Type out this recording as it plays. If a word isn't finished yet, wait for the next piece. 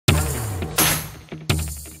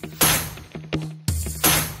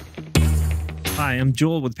Hi, I'm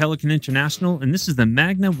Joel with Pelican International, and this is the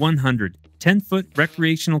Magna 100. 10-foot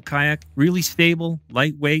recreational kayak, really stable,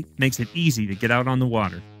 lightweight, makes it easy to get out on the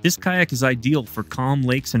water. This kayak is ideal for calm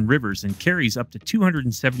lakes and rivers and carries up to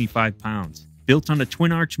 275 pounds. Built on a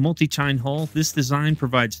twin-arch multi-chine hull, this design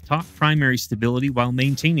provides top primary stability while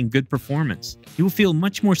maintaining good performance. You will feel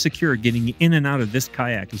much more secure getting in and out of this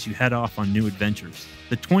kayak as you head off on new adventures.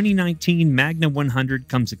 The 2019 Magna 100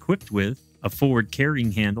 comes equipped with a forward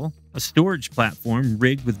carrying handle, a storage platform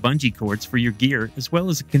rigged with bungee cords for your gear, as well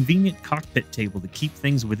as a convenient cockpit table to keep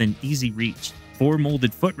things within easy reach. 4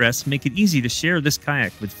 molded footrests make it easy to share this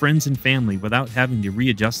kayak with friends and family without having to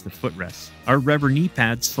readjust the footrests. Our rubber knee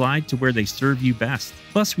pads slide to where they serve you best.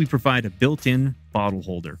 Plus, we provide a built-in bottle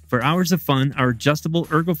holder. For hours of fun, our adjustable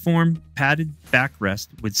ergoform padded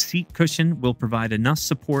backrest with seat cushion will provide enough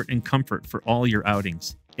support and comfort for all your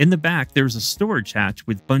outings. In the back, there's a storage hatch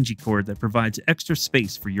with bungee cord that provides extra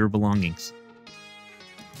space for your belongings.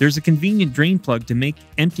 There's a convenient drain plug to make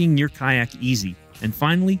emptying your kayak easy. And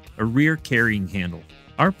finally, a rear carrying handle.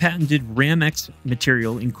 Our patented Ramex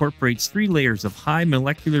material incorporates 3 layers of high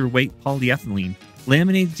molecular weight polyethylene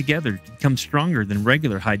laminated together to become stronger than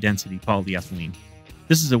regular high-density polyethylene.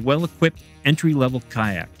 This is a well-equipped entry-level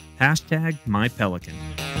kayak. #MyPelican.